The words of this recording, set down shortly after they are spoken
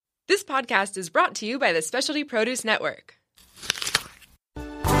This podcast is brought to you by the Specialty Produce Network.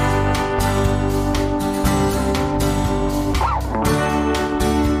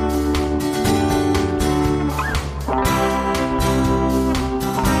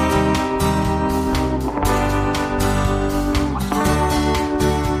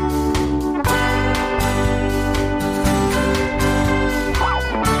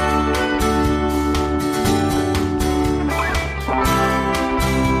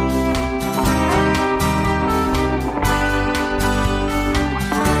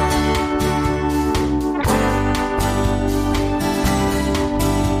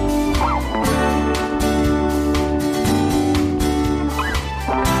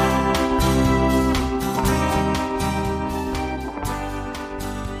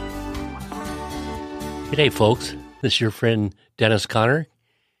 G'day, folks. This is your friend Dennis Conner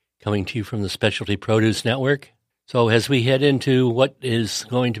coming to you from the Specialty Produce Network. So as we head into what is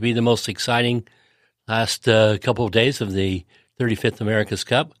going to be the most exciting last couple of days of the 35th America's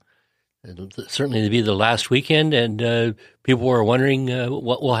Cup, it'll certainly be the last weekend, and people were wondering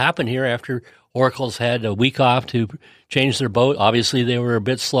what will happen here after Oracle's had a week off to change their boat. Obviously, they were a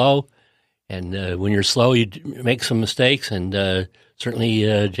bit slow, and when you're slow, you make some mistakes, and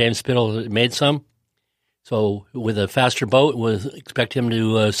certainly James Spittle made some. So with a faster boat, we'll expect him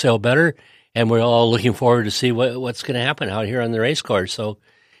to sail better, and we're all looking forward to see what's going to happen out here on the race course. So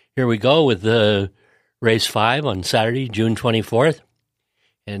here we go with race 5 on Saturday, June 24th.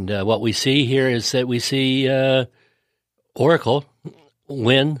 And what we see here is that we see Oracle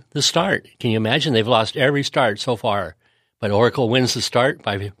win the start. Can you imagine? They've lost every start so far, but Oracle wins the start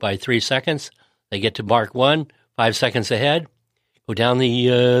by 3 seconds. They get to mark 1, 5 seconds ahead, go down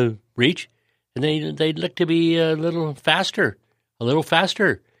the reach, and they look to be a little faster.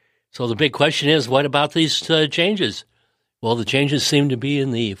 So the big question is, what about these changes? Well, the changes seem to be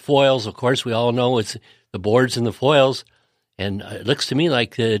in the foils. Of course, we all know it's the boards and the foils. And it looks to me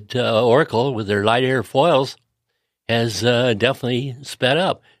like that Oracle, with their light air foils, has definitely sped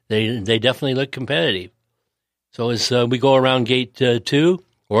up. They definitely look competitive. So as we go around gate 2,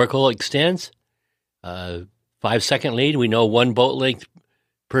 Oracle extends. 5-second lead. We know 1 boat length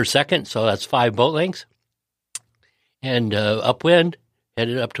per second, so that's 5 boat lengths. And upwind,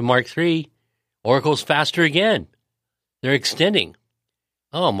 headed up to Mark 3, Oracle's faster again. They're extending.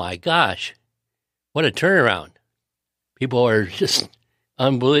 Oh my gosh, what a turnaround. People are just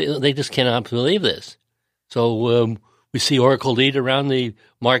unbelievable. They just cannot believe this. So we see Oracle lead around the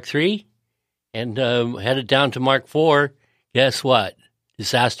Mark 3 and headed down to Mark 4. Guess what?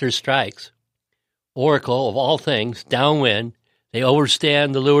 Disaster strikes. Oracle, of all things, downwind. They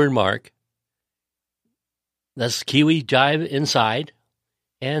overstand the leeward mark. Thus, Kiwi jive inside,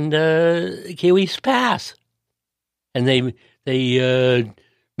 and Kiwis pass. And they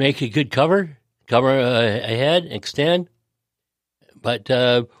make a good cover ahead, extend. But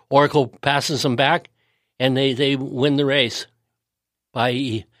Oracle passes them back, and they win the race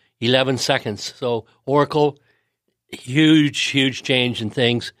by 11 seconds. So Oracle, huge change in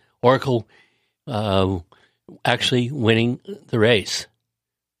things. Oracle actually winning the race.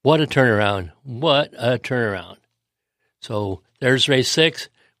 What a turnaround. So there's race 6.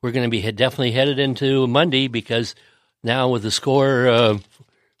 We're going to be definitely headed into Monday, because now with the score of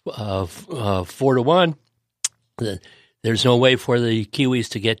 4-1, there's no way for the Kiwis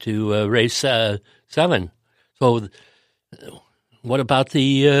to get to race 7. So what about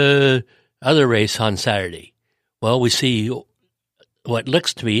the other race on Saturday? Well, we see what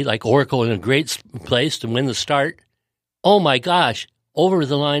looks to be like Oracle in a great place to win the start. Oh my gosh, over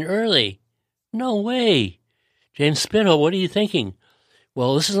the line early. No way. James Spittle, what are you thinking?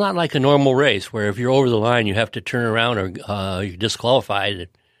 Well, this is not like a normal race where if you're over the line, you have to turn around or you're disqualified and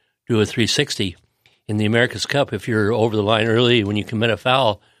do a 360. In the America's Cup, if you're over the line early, when you commit a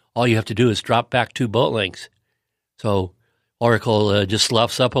foul, all you have to do is drop back 2 boat lengths. So Oracle just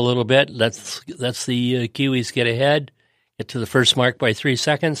luffs up a little bit, lets the Kiwis get ahead, get to the first mark by 3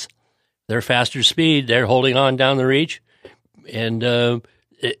 seconds. They're faster speed. They're holding on down the reach. And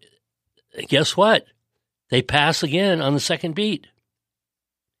guess what? They pass again on the second beat.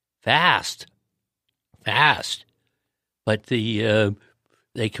 Fast. But they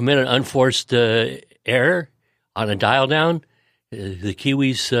commit an unforced error on a dial down. The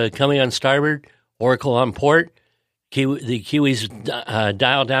Kiwis coming on starboard, Oracle on port. The Kiwis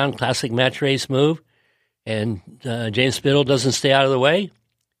dial down, classic match race move. And James Spittle doesn't stay out of the way,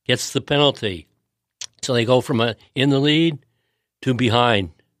 gets the penalty. So they go from in the lead to behind.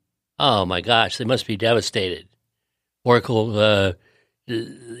 Oh, my gosh, they must be devastated. Oracle,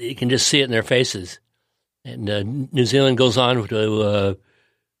 you can just see it in their faces. And New Zealand goes on to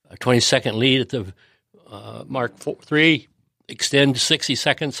a 20-second lead at the Mark 3, extend 60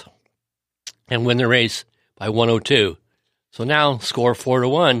 seconds, and win the race by 1:02. So now score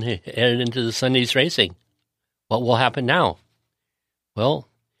 4-1 headed into the Sunday's racing. What will happen now? Well,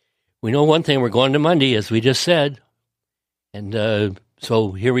 we know one thing. We're going to Monday, as we just said. And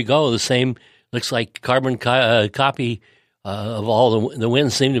so here we go. The same, looks like carbon copy of all the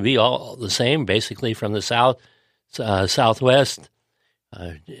winds seem to be all the same, basically from the southwest,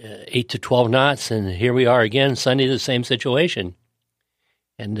 8 to 12 knots. And here we are again, Sunday, the same situation.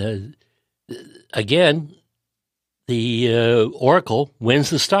 And again, the Oracle wins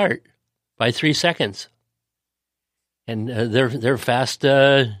the start by 3 seconds. And they're fast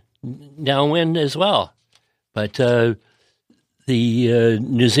downwind as well. But the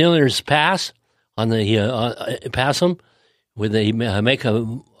New Zealanders pass on the pass them when they make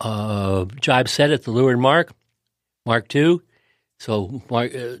a jibe set at the leeward mark 2. So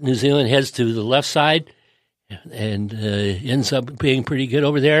New Zealand heads to the left side and ends up being pretty good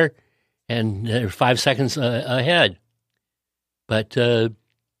over there, and they're 5 seconds ahead. But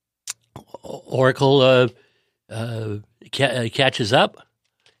Oracle catches up,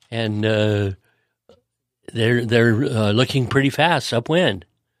 and they're looking pretty fast upwind.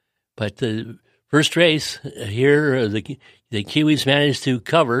 But the first race here, the Kiwis managed to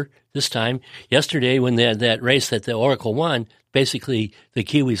cover this time. Yesterday, when they had that race that the Oracle won, basically the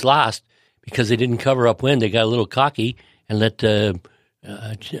Kiwis lost because they didn't cover upwind. They got a little cocky and let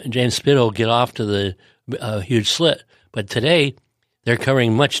James Spittle get off to the huge slit. But today, they're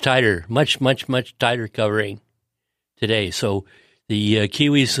covering much tighter, much tighter covering today. So the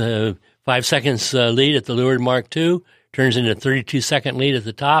Kiwis, 5 seconds lead at the leeward mark 2, turns into a 32-second lead at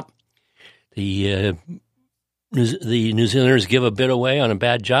the top. The New Zealanders give a bit away on a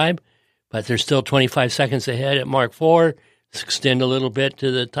bad jibe, but they're still 25 seconds ahead at mark 4. Extend a little bit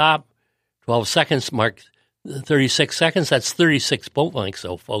to the top. 12 seconds, mark 36 seconds. That's 36 boat lengths,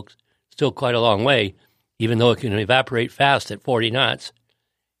 though, folks. Still quite a long way, even though it can evaporate fast at 40 knots.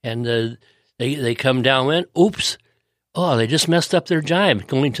 And they come downwind. Oops. Oh, they just messed up their jibe,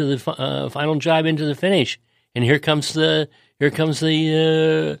 going to the final jibe into the finish. And here comes the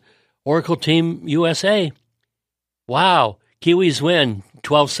Oracle Team USA. Wow. Kiwis win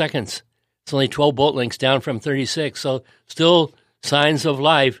 12 seconds. It's only 12 boat lengths down from 36. So still signs of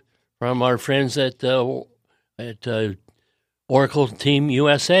life from our friends at Oracle Team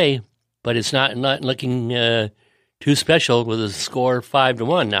USA, but it's not looking too special with a score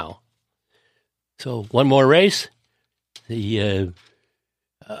 5-1 now. So one more race. The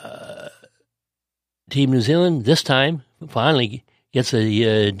Team New Zealand this time finally gets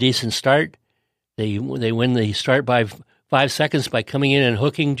a decent start. They win the start by 5 seconds by coming in and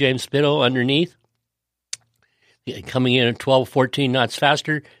hooking James Spittle underneath. Coming in at 12, 14 knots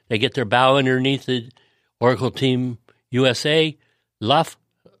faster. They get their bow underneath the Oracle Team USA. Luff.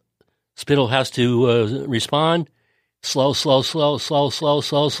 Spittle has to respond. Slow.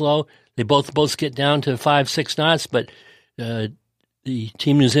 They both get down to 5, 6 knots, but the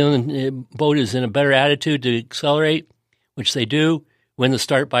Team New Zealand boat is in a better attitude to accelerate, which they do. Win the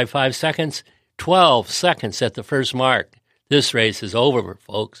start by 5 seconds. 12 seconds at the first mark. This race is over,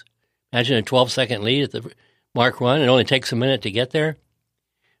 folks. Imagine a 12-second lead at the mark 1. It only takes a minute to get there.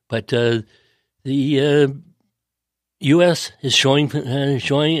 But the U.S. is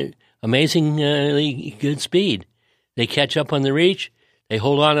showing amazingly good speed. They catch up on the reach. They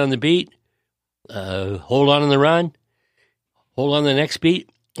hold on the beat. Hold on the run. Hold on the next beat.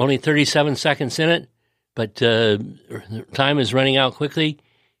 Only 37 seconds in it, but time is running out quickly.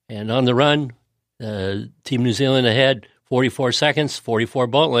 And on the run, Team New Zealand ahead, 44 seconds, 44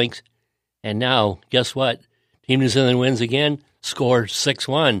 boat lengths. And now, guess what? Team New Zealand wins again, score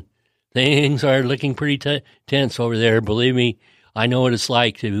 6-1. Things are looking pretty tense over there. Believe me, I know what it's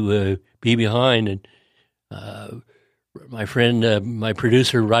like to be behind. And my friend, my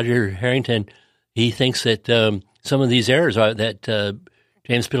producer, Roger Harrington, he thinks that some of these errors are that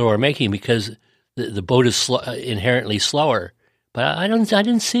James Spittle are making because the boat is inherently slower. But I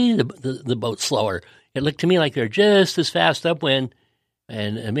didn't see the boat slower. It looked to me like they're just as fast upwind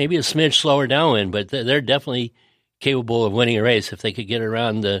and maybe a smidge slower downwind, but they're definitely capable of winning a race if they could get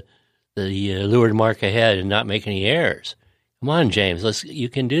around the leeward mark ahead and not make any errors. Come on, James, you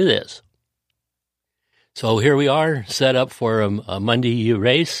can do this. So here we are, set up for a Monday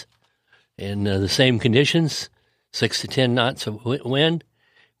race in the same conditions, 6 to 10 knots of wind.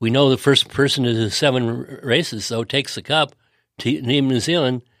 We know the first person to 7 races, though, takes the cup. Team New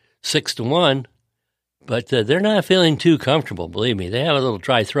Zealand, 6-1. But they're not feeling too comfortable, believe me. They have a little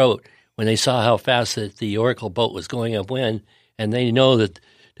dry throat when they saw how fast that the Oracle boat was going upwind, and they know that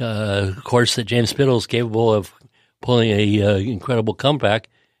of course, that James Biddle is capable of pulling a incredible comeback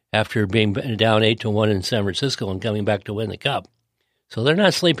after being down 8-1 in San Francisco and coming back to win the Cup. So they're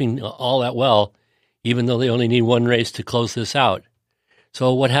not sleeping all that well, even though they only need one race to close this out.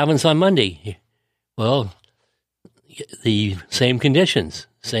 So what happens on Monday? Well, the same conditions,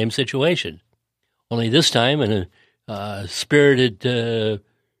 same situation. Only this time, in a spirited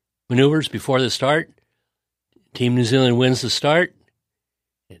maneuvers before the start, Team New Zealand wins the start,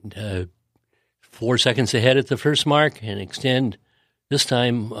 and 4 seconds ahead at the first mark, and extend this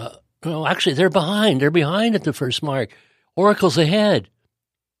time. Actually, they're behind. They're behind at the first mark. Oracle's ahead.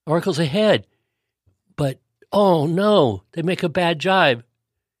 But, oh, no, they make a bad jibe.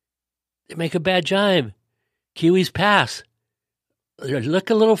 Kiwis pass. They look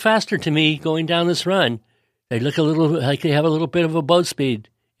a little faster to me going down this run. They look a little like they have a little bit of a boat speed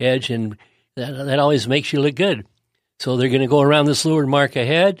edge, and that always makes you look good. So they're going to go around this leeward mark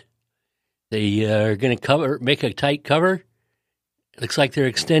ahead. They are going to make a tight cover. Looks like they're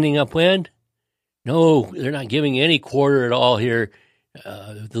extending upwind. No, they're not giving any quarter at all here.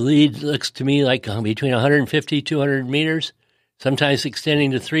 The lead looks to me like between 150, 200 meters, sometimes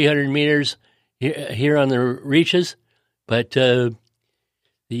extending to 300 meters here on the reaches. But the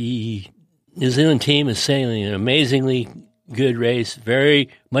New Zealand team is sailing an amazingly good race, very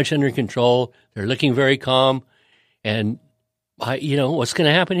much under control. They're looking very calm. And, what's going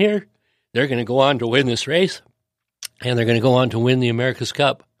to happen here? They're going to go on to win this race, and they're going to go on to win the America's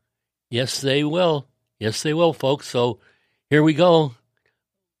Cup. Yes, they will. Yes, they will, folks. So here we go.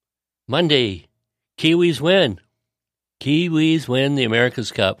 Monday, Kiwis win. Kiwis win the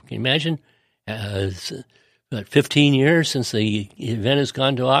America's Cup. Can you imagine? 15 years since the event has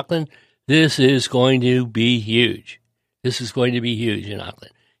gone to Auckland. This is going to be huge. This is going to be huge in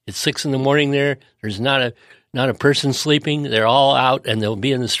Auckland. It's 6 a.m. there. There's not a person sleeping. They're all out, and they'll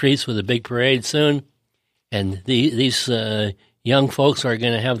be in the streets with a big parade soon. And these young folks are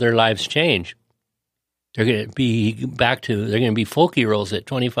going to have their lives change. They're going to be they're going to be folk-heroes at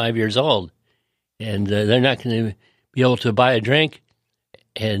 25 years old. And they're not going to be able to buy a drink.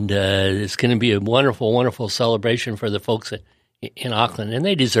 And it's going to be a wonderful, wonderful celebration for the folks in Auckland. And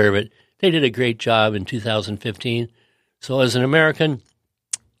they deserve it. They did a great job in 2015. So as an American,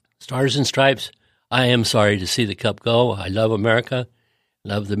 Stars and Stripes, I am sorry to see the Cup go. I love America,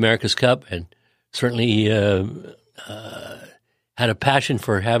 love the America's Cup, and certainly had a passion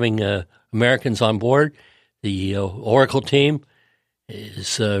for having Americans on board. The Oracle team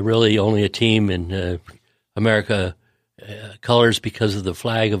is really only a team in America colors because of the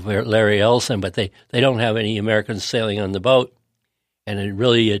flag of Larry Ellison, but they don't have any Americans sailing on the boat. And it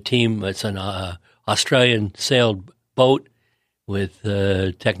really a team, it's an Australian sailed boat with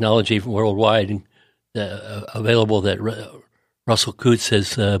technology worldwide available that Russell Coutts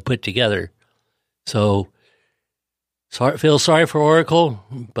has put together. So feel sorry for Oracle,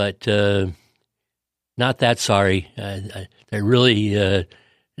 but not that sorry. They really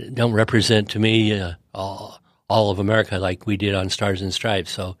don't represent to me all of America like we did on Stars and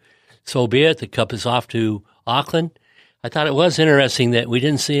Stripes. So be it. The Cup is off to Auckland. I thought it was interesting that we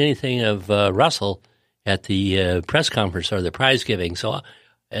didn't see anything of Russell at the press conference or the prize giving. So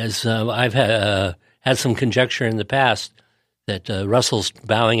as I've had some conjecture in the past that Russell's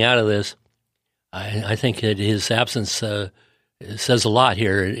bowing out of this, I think that his absence says a lot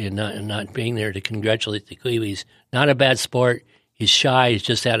here in not being there to congratulate the Kiwis. Not a bad sport. He's shy. He's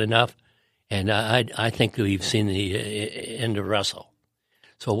just had enough. And I think that we've seen the end of Russell.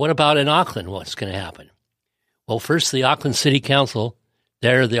 So what about in Auckland? What's going to happen? Well, first, the Auckland City Council,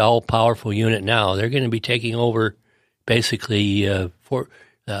 they're the all-powerful unit now. They're going to be taking over basically for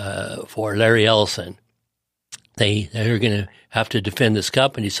Larry Ellison. They're going to have to defend this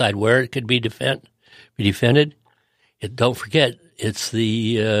cup and decide where it could be defended. Don't forget, it's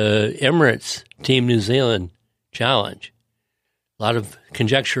the Emirates Team New Zealand Challenge. A lot of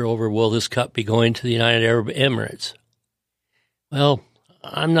conjecture over will this cup be going to the United Arab Emirates. Well,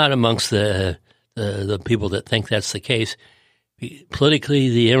 I'm not amongst the people that think that's the case. Politically,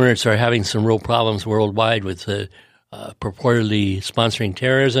 the Emirates are having some real problems worldwide with purportedly sponsoring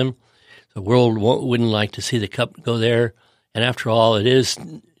terrorism. The world wouldn't like to see the cup go there. And after all, it is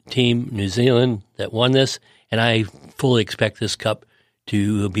Team New Zealand that won this, and I fully expect this cup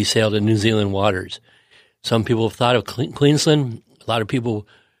to be sailed in New Zealand waters. Some people have thought of Queensland. A lot of people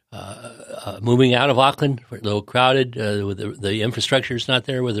moving out of Auckland, a little crowded, with the infrastructure's not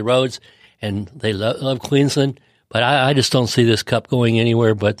there with the roads, and they love Queensland. But I just don't see this cup going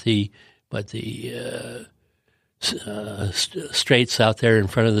anywhere but the straits out there in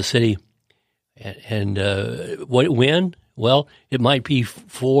front of the city. And when? Well, it might be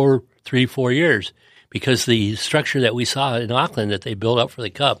 4 years, because the structure that we saw in Auckland that they built up for the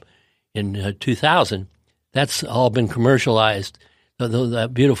Cup in 2000, that's all been commercialized.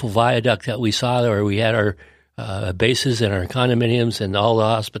 That beautiful viaduct that we saw where we had our bases and our condominiums and all the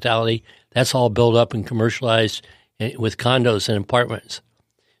hospitality, that's all built up and commercialized with condos and apartments.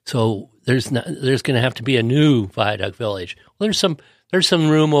 So there's going to have to be a new viaduct village. Well, there's some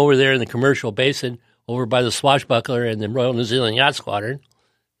room over there in the commercial basin over by the Swashbuckler and the Royal New Zealand Yacht Squadron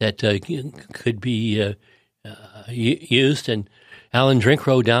that could be used. And Alan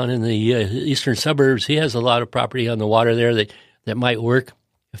Drinkrow down in the eastern suburbs, he has a lot of property on the water there that might work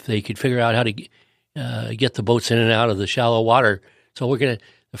if they could figure out how to get the boats in and out of the shallow water. So the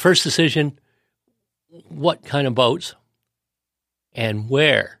first decision, what kind of boats and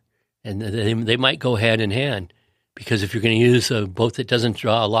where? And they might go hand in hand, because if you're going to use a boat that doesn't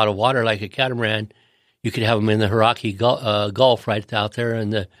draw a lot of water like a catamaran, you could have them in the Hauraki Gulf right out there in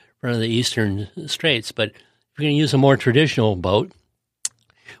the front of the eastern straits. But if you're going to use a more traditional boat,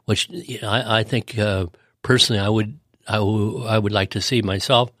 which I think personally I would like to see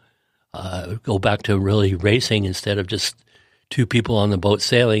myself, go back to really racing instead of just two people on the boat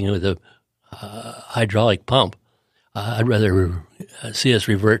sailing with a hydraulic pump. I'd rather see us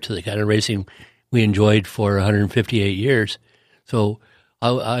revert to the kind of racing we enjoyed for 158 years. So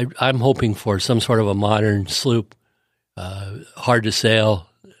I'm hoping for some sort of a modern sloop, hard to sail,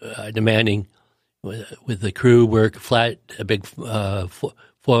 demanding, with the crew work, a big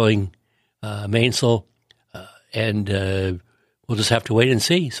foiling mainsail, and we'll just have to wait and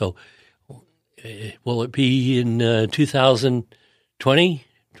see. So will it be in 2020,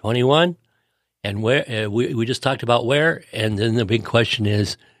 21? And where we just talked about where, and then the big question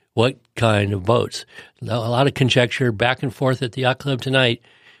is what kind of boats. A lot of conjecture back and forth at the yacht club tonight.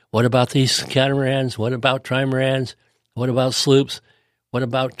 What about these catamarans? What about trimarans? What about sloops? What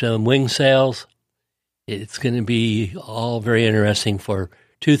about wing sails? It's going to be all very interesting for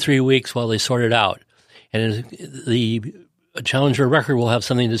 2-3 weeks while they sort it out. And the Challenger record will have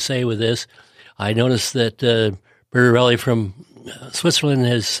something to say with this. I noticed that Birarelli from Switzerland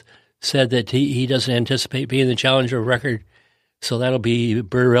has said that he doesn't anticipate being the Challenger record. So that'll be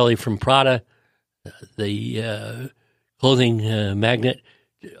Birarelli from Prada, the clothing magnate,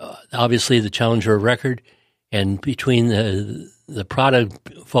 obviously the Challenger record. And between the Prada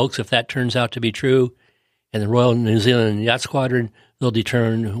folks, if that turns out to be true, and the Royal New Zealand Yacht Squadron, they'll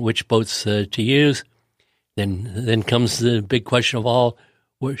determine which boats to use. Then comes the big question of all,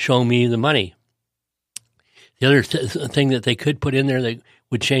 show me the money. The other thing that they could put in there that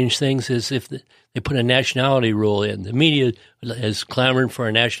would change things is if they put a nationality rule in. The media has clamored for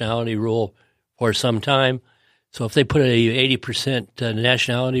a nationality rule for some time. So if they put a 80%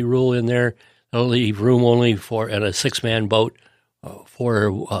 nationality rule in there, that'll leave room only for, at a 6-man boat, for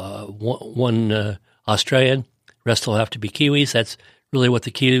one Australian. The rest will have to be Kiwis. That's really what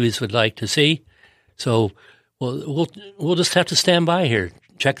the Kiwis would like to see. So we'll just have to stand by here.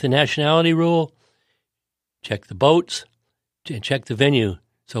 Check the nationality rule, check the boats, and check the venue.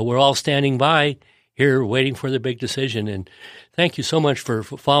 So we're all standing by here waiting for the big decision. And thank you so much for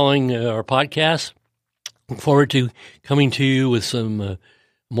following our podcast. Look forward to coming to you with some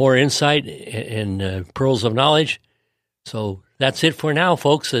more insight and pearls of knowledge. So that's it for now,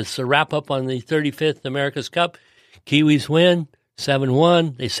 folks. It's a wrap-up on the 35th America's Cup. Kiwis win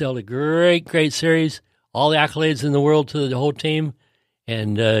 7-1. They sailed a great series. All the accolades in the world to the whole team.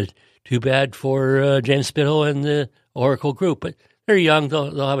 And too bad for James Spithill and the Oracle group. But they're young.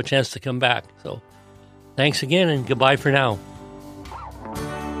 They'll have a chance to come back. So thanks again, and goodbye for now.